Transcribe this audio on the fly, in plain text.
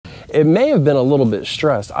It may have been a little bit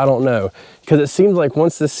stressed, I don't know, because it seems like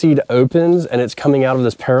once the seed opens and it's coming out of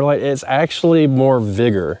this Perlite, it's actually more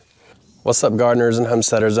vigor. What's up, gardeners and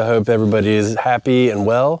homesteaders? I hope everybody is happy and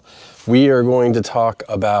well. We are going to talk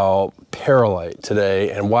about Perlite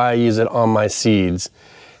today and why I use it on my seeds.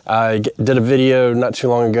 I did a video not too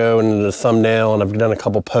long ago and the thumbnail, and I've done a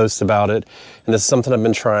couple posts about it, and this is something I've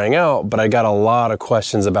been trying out, but I got a lot of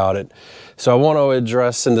questions about it. So I want to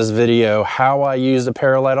address in this video how I use the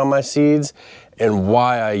Perlite on my seeds and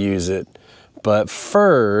why I use it. But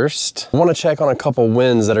first, I want to check on a couple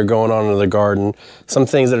winds that are going on in the garden, some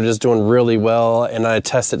things that are just doing really well, and I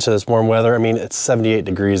test it to this warm weather. I mean, it's 78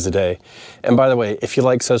 degrees today. And by the way, if you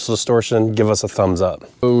like social distortion, give us a thumbs up.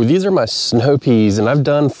 Oh, these are my snow peas, and I've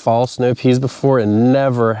done fall snow peas before and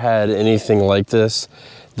never had anything like this.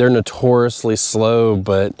 They're notoriously slow,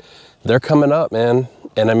 but they're coming up, man.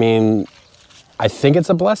 And I mean, I think it's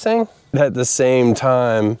a blessing. At the same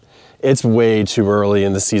time, it's way too early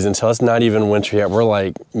in the season till it's not even winter yet. We're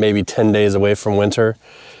like maybe 10 days away from winter,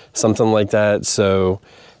 something like that. So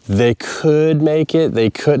they could make it, they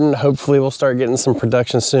couldn't. Hopefully we'll start getting some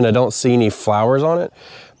production soon. I don't see any flowers on it,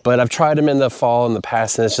 but I've tried them in the fall in the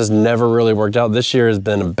past and it's just never really worked out. This year has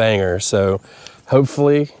been a banger. So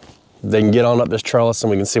hopefully they can get on up this trellis and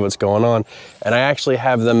we can see what's going on. And I actually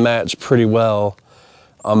have them matched pretty well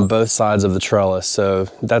on both sides of the trellis. So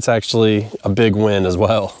that's actually a big win as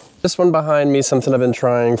well. This one behind me, something I've been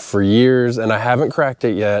trying for years and I haven't cracked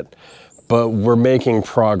it yet, but we're making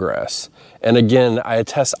progress. And again, I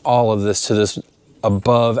attest all of this to this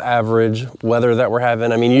above average weather that we're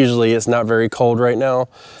having. I mean, usually it's not very cold right now,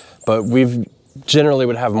 but we've generally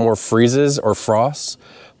would have more freezes or frosts.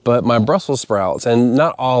 But my Brussels sprouts, and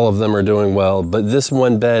not all of them are doing well, but this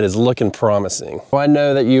one bed is looking promising. Well, I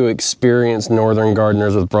know that you experienced northern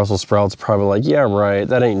gardeners with Brussels sprouts probably like, yeah, right,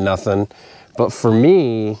 that ain't nothing. But for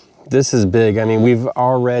me, this is big. I mean, we've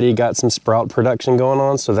already got some sprout production going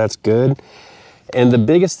on, so that's good. And the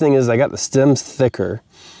biggest thing is I got the stems thicker.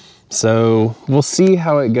 So we'll see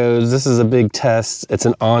how it goes. This is a big test. It's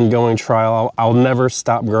an ongoing trial. I'll never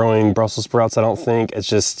stop growing Brussels sprouts, I don't think. It's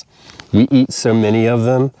just, we eat so many of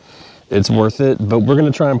them, it's worth it. But we're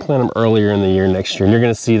gonna try and plant them earlier in the year next year, and you're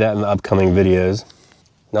gonna see that in the upcoming videos.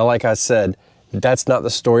 Now, like I said, that's not the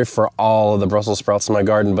story for all of the Brussels sprouts in my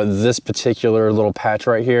garden, but this particular little patch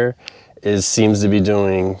right here seems to be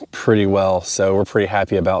doing pretty well. So we're pretty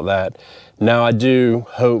happy about that. Now I do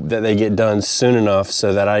hope that they get done soon enough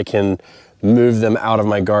so that I can move them out of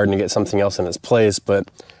my garden and get something else in its place, but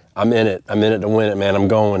I'm in it. I'm in it to win it, man. I'm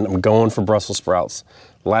going for Brussels sprouts.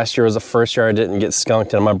 Last year was the first year I didn't get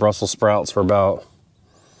skunked and my Brussels sprouts were about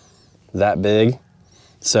that big.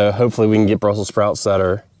 So hopefully we can get Brussels sprouts that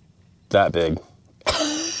are that big.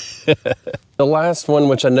 The last one,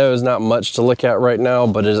 which I know is not much to look at right now,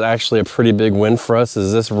 but is actually a pretty big win for us,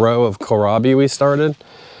 is this row of kohlrabi we started.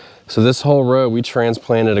 So this whole row we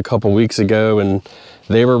transplanted a couple weeks ago, and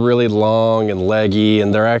they were really long and leggy,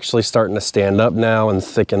 and they're actually starting to stand up now and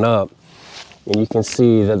thicken up. And you can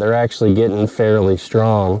see that they're actually getting fairly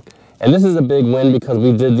strong. And this is a big win because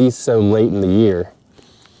we did these so late in the year.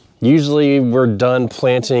 Usually we're done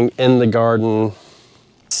planting in the garden,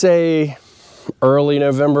 say early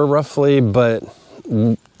November roughly, but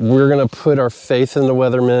we're gonna put our faith in the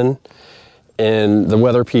weathermen and the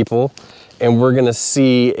weather people, and we're gonna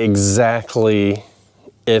see exactly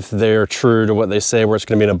if they're true to what they say, where it's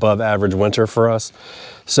gonna be an above average winter for us.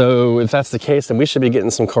 So if that's the case, then we should be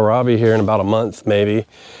getting some kohlrabi here in about a month, maybe.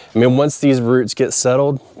 I mean, once these roots get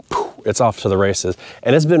settled, it's off to the races.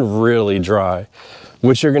 And it's been really dry,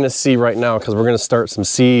 which you're gonna see right now because we're gonna start some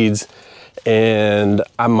seeds, and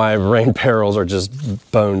my rain barrels are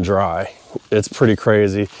just bone dry. It's pretty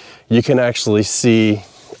crazy. You can actually see,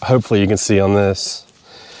 hopefully you can see on this,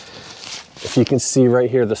 if you can see right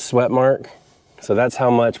here the sweat mark. So that's how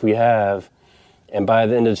much we have, and by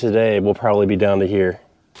the end of today we'll probably be down to here.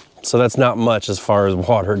 So that's not much as far as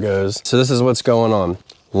water goes. So this is what's going on.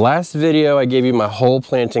 Last video I gave you my whole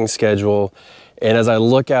planting schedule, and as I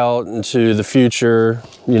look out into the future,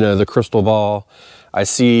 you know, the crystal ball, I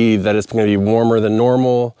see that it's gonna be warmer than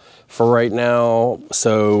normal for right now.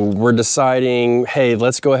 So we're deciding, hey,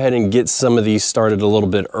 let's go ahead and get some of these started a little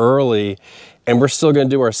bit early. And we're still gonna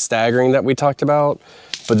do our staggering that we talked about,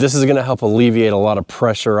 but this is gonna help alleviate a lot of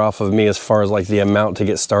pressure off of me as far as like the amount to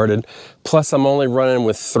get started. Plus I'm only running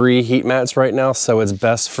with 3 heat mats right now, so it's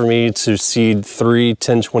best for me to seed 3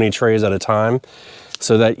 10-20 trays at a time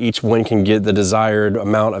so that each one can get the desired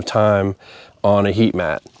amount of time on a heat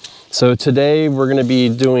mat. So today we're gonna be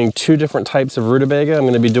doing 2 different types of rutabaga. I'm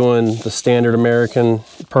gonna be doing the standard American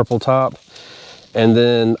purple top, and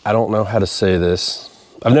then I don't know how to say this.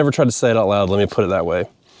 I've never tried to say it out loud, let me put it that way.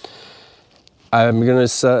 I'm going to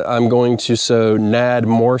sow Nad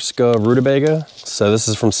Morska Rutabaga. So this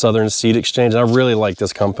is from Southern Seed Exchange. And I really like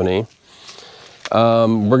this company.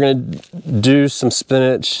 We're going to do some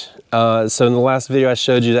spinach. So in the last video I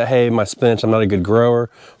showed you that, hey, my spinach, I'm not a good grower.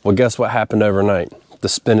 Well, guess what happened overnight? The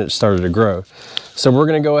spinach started to grow. So we're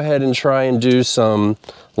going to go ahead and try and do some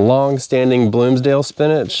long-standing Bloomsdale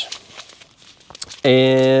spinach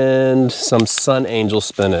and some Sun Angel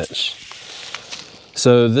spinach.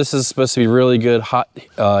 So this is supposed to be really good hot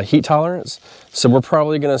heat tolerance. So we're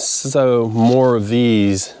probably gonna sow more of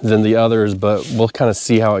these than the others, but we'll kind of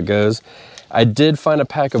see how it goes. I did find a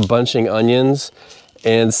pack of bunching onions,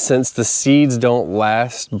 and since the seeds don't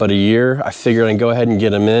last but a year, I figured I'd go ahead and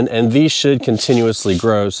get them in, and these should continuously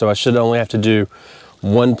grow. So I should only have to do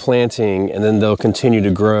one planting, and then they'll continue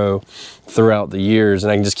to grow throughout the years,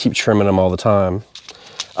 and I can just keep trimming them all the time.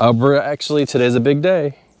 Today's a big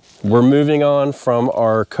day. We're moving on from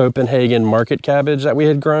our Copenhagen market cabbage that we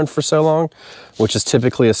had grown for so long, which is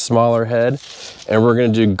typically a smaller head. And we're gonna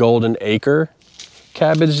do Golden Acre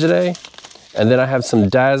cabbage today. And then I have some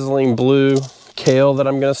dazzling blue kale that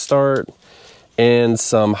I'm gonna start and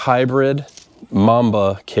some hybrid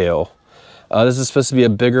Mamba kale. This is supposed to be a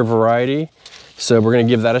bigger variety, so we're gonna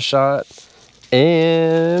give that a shot.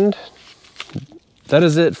 And that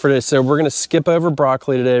is it for today. So we're gonna skip over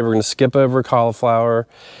broccoli today. We're gonna skip over cauliflower.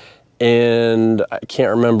 And I can't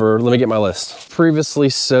remember, let me get my list. Previously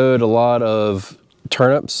sowed a lot of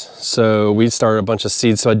turnips, so we started a bunch of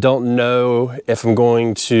seeds, so I don't know if I'm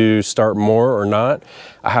going to start more or not.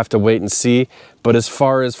 I have to wait and see. But as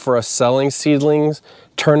far as for us selling seedlings,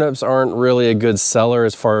 turnips aren't really a good seller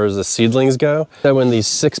as far as the seedlings go. So in these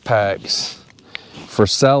 6-packs for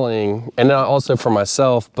selling, and also for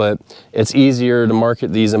myself, but it's easier to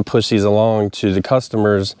market these and push these along to the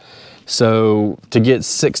customers. So to get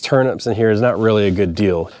 6 turnips in here is not really a good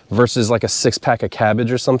deal versus like a 6-pack of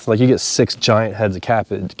cabbage or something. Like you get 6 giant heads of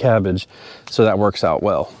cabbage, so that works out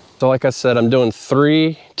well. So like I said, I'm doing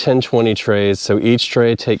 3 10-20 trays, so each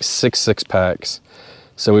tray takes 6 6-packs.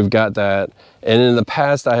 So we've got that. And in the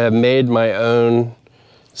past I have made my own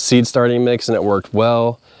seed starting mix and it worked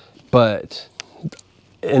well, but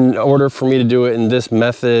in order for me to do it in this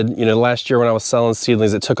method, you know, last year when I was selling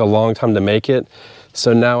seedlings, it took a long time to make it.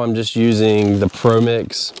 So now I'm just using the Pro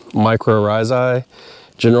Mix Mycorrhizae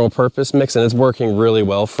general purpose mix, and it's working really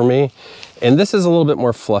well for me. And this is a little bit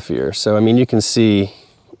more fluffier. So, I mean, you can see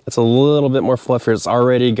it's a little bit more fluffier. It's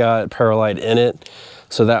already got Perlite in it,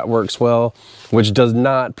 so that works well, which does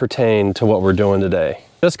not pertain to what we're doing today.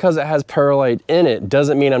 Just because it has Perlite in it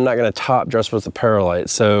doesn't mean I'm not gonna top dress with the Perlite.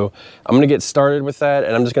 So I'm gonna get started with that,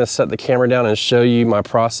 and I'm just gonna set the camera down and show you my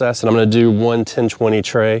process, and I'm gonna do 1 10-20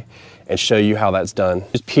 tray and show you how that's done.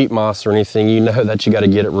 Just peat moss or anything, you know that you gotta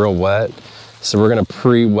get it real wet. So we're gonna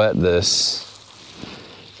pre-wet this.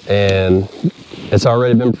 And it's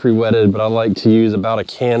already been pre-wetted, but I like to use about a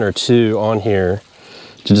can or 2 on here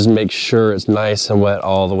to just make sure it's nice and wet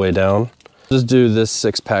all the way down. Just do this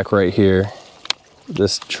 6-pack right here,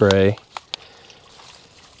 this tray.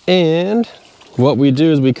 And what we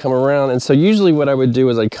do is we come around, and so usually what I would do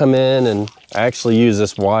is I'd come in and I actually use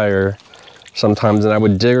this wire sometimes, and I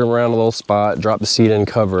would dig around a little spot, drop the seed in,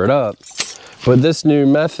 cover it up. But this new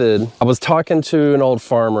method, I was talking to an old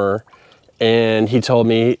farmer, and he told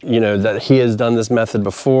me, you know, that he has done this method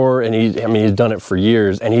before, and he's done it for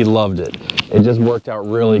years, and he loved it. It just worked out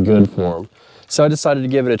really good for him. So I decided to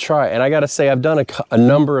give it a try, and I gotta say, I've done a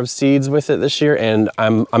number of seeds with it this year, and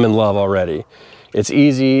I'm in love already. It's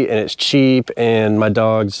easy and it's cheap, and my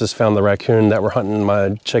dogs just found the raccoon that were hunting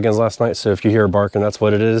my chickens last night, so if you hear barking, that's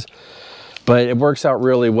what it is. But it works out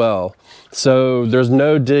really well. So there's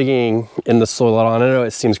no digging in the soil at all. And I know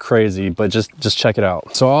it seems crazy, but just check it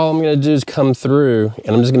out. So all I'm gonna do is come through,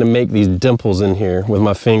 and I'm just gonna make these dimples in here with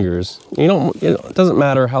my fingers. It doesn't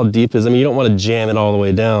matter how deep it is. I mean, you don't wanna jam it all the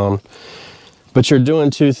way down, but you're doing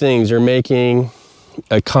 2 things. You're making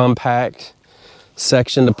a compact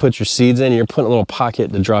section to put your seeds in, and you're putting a little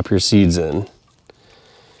pocket to drop your seeds in.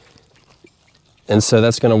 And so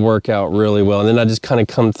that's gonna work out really well. And then I just kind of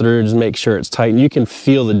come through, just make sure it's tight. And you can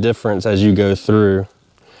feel the difference as you go through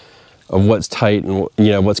of what's tight and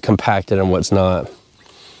what's compacted and what's not.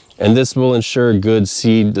 And this will ensure good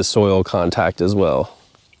seed to soil contact as well.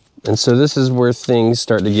 And so this is where things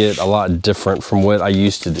start to get a lot different from what I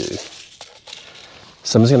used to do.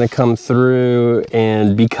 So I'm just gonna come through,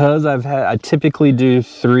 and because I typically do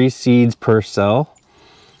 3 seeds per cell,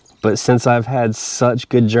 but since I've had such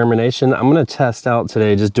good germination, I'm gonna test out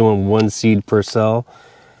today just doing 1 seed per cell.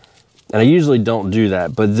 And I usually don't do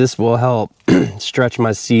that, but this will help stretch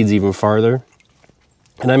my seeds even farther.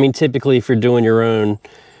 And I mean, typically if you're doing your own,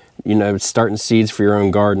 you know, starting seeds for your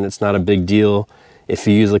own garden, it's not a big deal if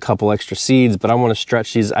you use a couple extra seeds, but I want to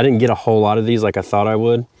stretch these. I didn't get a whole lot of these like I thought I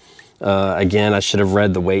would. Again, I should have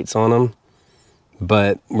read the weights on them,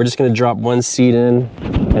 but we're just going to drop 1 seed in,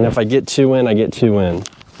 and if I get 2 in, I get 2 in.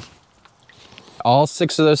 All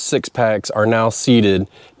 6 of those 6-packs are now seeded.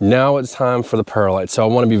 Now it's time for the perlite. So I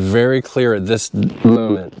want to be very clear at this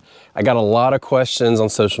moment. I got a lot of questions on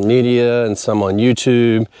social media and some on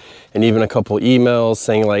YouTube and even a couple emails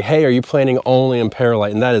saying like, hey, are you planting only in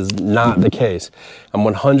perlite? And that is not the case. I'm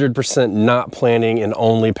 100% not planting in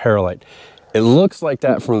only perlite. It looks like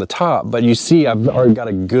that from the top, but you see I've already got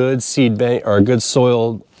a good seed bank or a good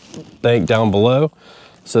soil bank down below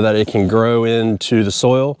so that it can grow into the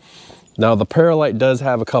soil. Now the perlite does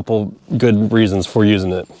have a couple good reasons for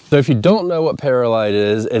using it. So if you don't know what perlite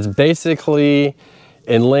is, it's basically,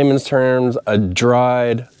 in layman's terms, a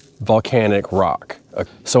dried volcanic rock.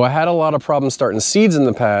 So I had a lot of problems starting seeds in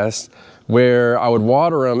the past where I would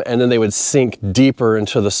water them and then they would sink deeper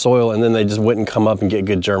into the soil and then they just wouldn't come up and get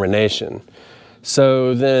good germination.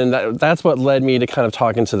 So then that's what led me to kind of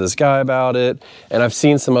talking to this guy about it. And I've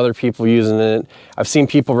seen some other people using it. I've seen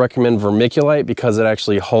people recommend vermiculite because it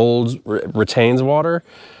actually holds, retains water.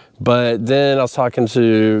 But then I was talking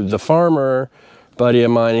to the farmer buddy of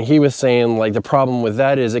mine, and he was saying like the problem with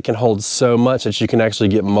that is it can hold so much that you can actually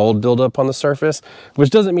get mold buildup on the surface, which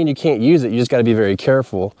doesn't mean you can't use it. You just got to be very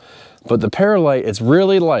careful. But the perlite, it's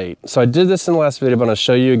really light. So I did this in the last video, but I'm going to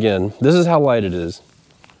show you again. This is how light it is.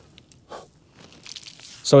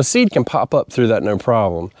 So a seed can pop up through that no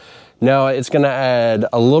problem. Now it's going to add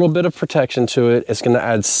a little bit of protection to it. It's going to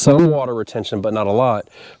add some water retention, but not a lot.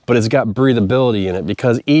 But it's got breathability in it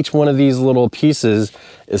because each one of these little pieces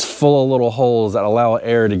is full of little holes that allow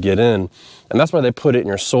air to get in. And that's why they put it in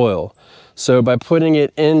your soil. So by putting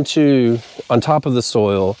it on top of the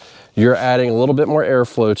soil, you're adding a little bit more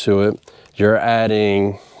airflow to it. You're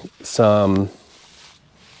adding some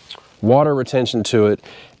water retention to it.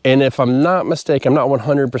 And if I'm not mistaken, I'm not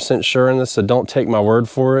 100% sure on this, so don't take my word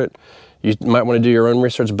for it. You might want to do your own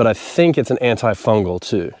research, but I think it's an antifungal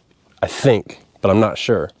too. I think, but I'm not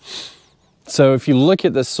sure. So if you look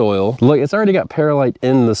at this soil, look, it's already got perlite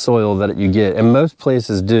in the soil that you get, and most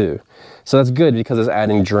places do. So that's good because it's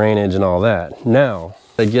adding drainage and all that. Now,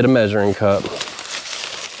 I get a measuring cup,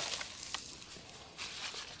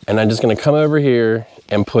 and I'm just going to come over here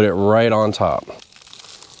and put it right on top.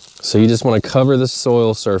 So you just want to cover the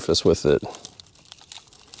soil surface with it.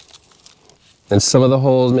 And some of the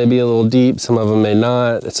holes may be a little deep, some of them may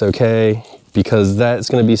not. It's okay, because that's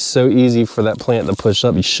going to be so easy for that plant to push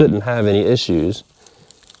up. You shouldn't have any issues.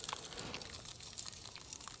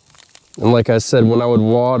 And like I said, when I would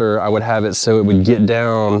water, I would have it so it would get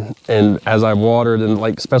down, and as I watered, and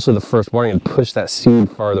like especially the first watering, it'd push that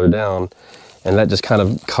seed farther down, and that just kind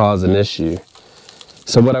of caused an issue.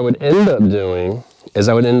 So what I would end up doing is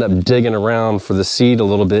I would end up digging around for the seed a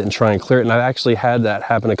little bit and try and clear it. And I've actually had that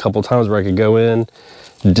happen a couple times where I could go in,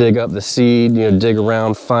 dig up the seed, you know, dig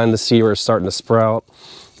around, find the seed where it's starting to sprout,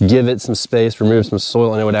 give it some space, remove some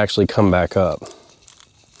soil, and it would actually come back up.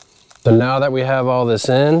 So now that we have all this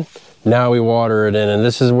in, now we water it in, and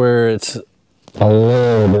this is where it's a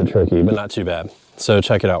little bit tricky, but not too bad. So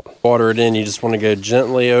check it out. Water it in, you just want to go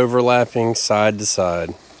gently overlapping side to side.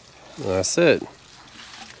 And that's it.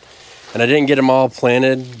 And I didn't get them all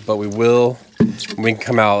planted, but we will. We can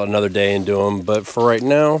come out another day and do them. But for right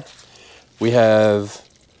now, we have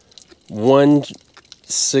one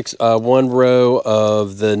row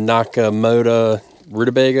of the Nakamota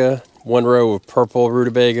rutabaga, 1 row of purple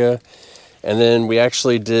rutabaga, and then we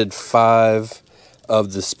actually did 5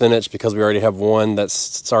 of the spinach because we already have 1 that's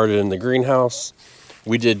started in the greenhouse.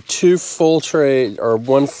 We did 1 full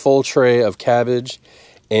tray of cabbage,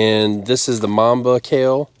 and this is the Mamba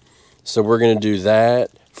kale. So we're going to do that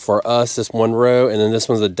for us, this 1 row, and then this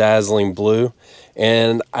one's a dazzling blue.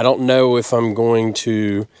 And I don't know if I'm going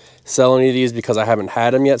to sell any of these because I haven't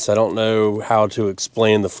had them yet, so I don't know how to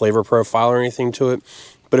explain the flavor profile or anything to it.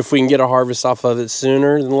 But if we can get a harvest off of it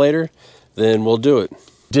sooner than later, then we'll do it.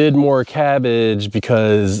 Did more cabbage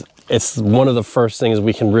because it's one of the first things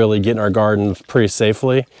we can really get in our garden pretty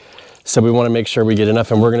safely. So we want to make sure we get enough,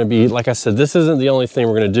 and we're going to be, like I said, this isn't the only thing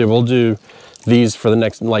we're going to do. We'll do these for the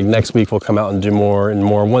next week. We'll come out and do more and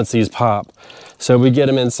more once these pop. So we get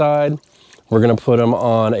them inside, we're going to put them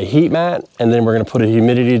on a heat mat, and then we're going to put a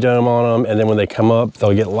humidity dome on them, and then when they come up,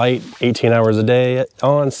 they'll get light 18 hours a day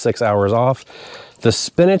on, 6 hours off. The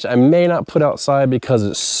spinach I may not put outside because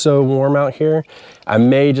it's so warm out here. I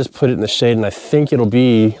may just put it in the shade, and I think it'll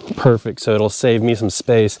be perfect, so it'll save me some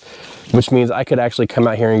space, which means I could actually come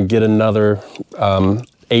out here and get another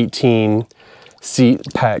 18 seed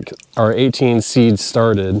pack or 18 seeds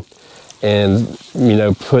started, and you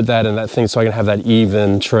know, put that in that thing so I can have that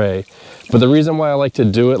even tray. But the reason why I like to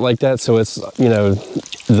do it like that, so it's, you know,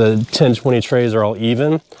 the 10-20 trays are all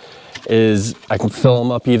even, is I can fill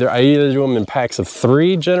them up either. I either do them in packs of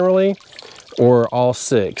 3 generally, or all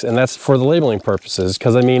 6, and that's for the labeling purposes.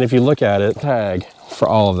 Because I mean, if you look at it, tag for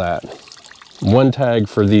all of that, 1 tag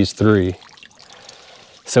for these 3.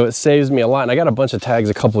 So it saves me a lot. And I got a bunch of tags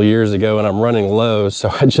a couple years ago, and I'm running low, so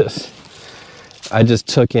I just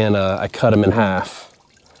took in, I cut them in half.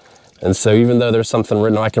 And so even though there's something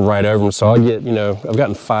written, I can write over them. So I'll get, you know, I've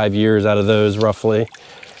gotten 5 years out of those roughly.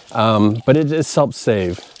 But it just helps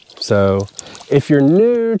save. So if you're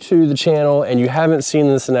new to the channel and you haven't seen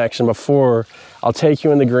this in action before, I'll take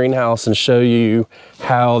you in the greenhouse and show you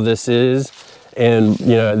how this is, and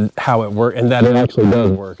you know, how it works, and that it actually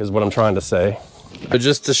does work is what I'm trying to say. But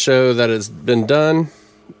just to show that it's been done,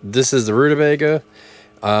 this is the rutabaga.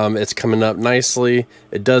 It's coming up nicely.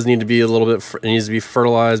 It does need to be a little bit, it needs to be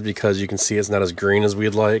fertilized because you can see it's not as green as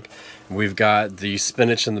we'd like. We've got the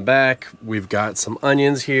spinach in the back. We've got some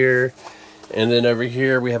onions here. And then over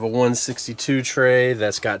here we have a 162 tray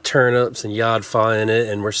that's got turnips and yodfa in it,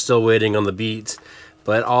 and we're still waiting on the beets.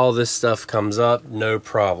 But all this stuff comes up, no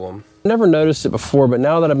problem. I never noticed it before, but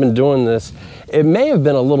now that I've been doing this, it may have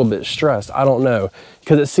been a little bit stressed, I don't know.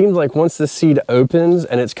 Because it seems like once the seed opens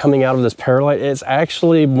and it's coming out of this perlite, it's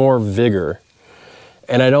actually more vigor.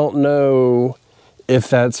 And I don't know if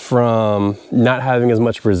that's from not having as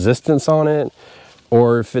much resistance on it,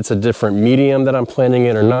 or if it's a different medium that I'm planting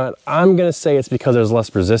in or not. I'm gonna say it's because there's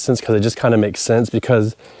less resistance, because it just kind of makes sense,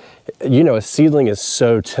 because, you know, a seedling is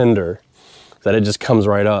so tender that it just comes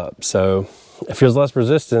right up. So if there's less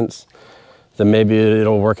resistance, then maybe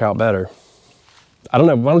it'll work out better. I don't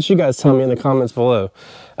know, why don't you guys tell me in the comments below.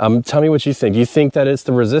 Tell me what you think. Do you think that it's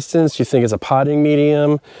the resistance? Do you think it's a potting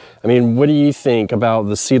medium? I mean, what do you think about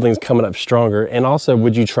the seedlings coming up stronger? And also,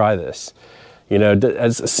 would you try this? You know,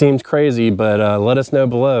 it seems crazy, but let us know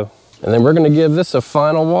below. And then we're gonna give this a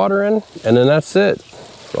final watering, and then that's it.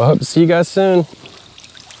 So I hope to see you guys soon.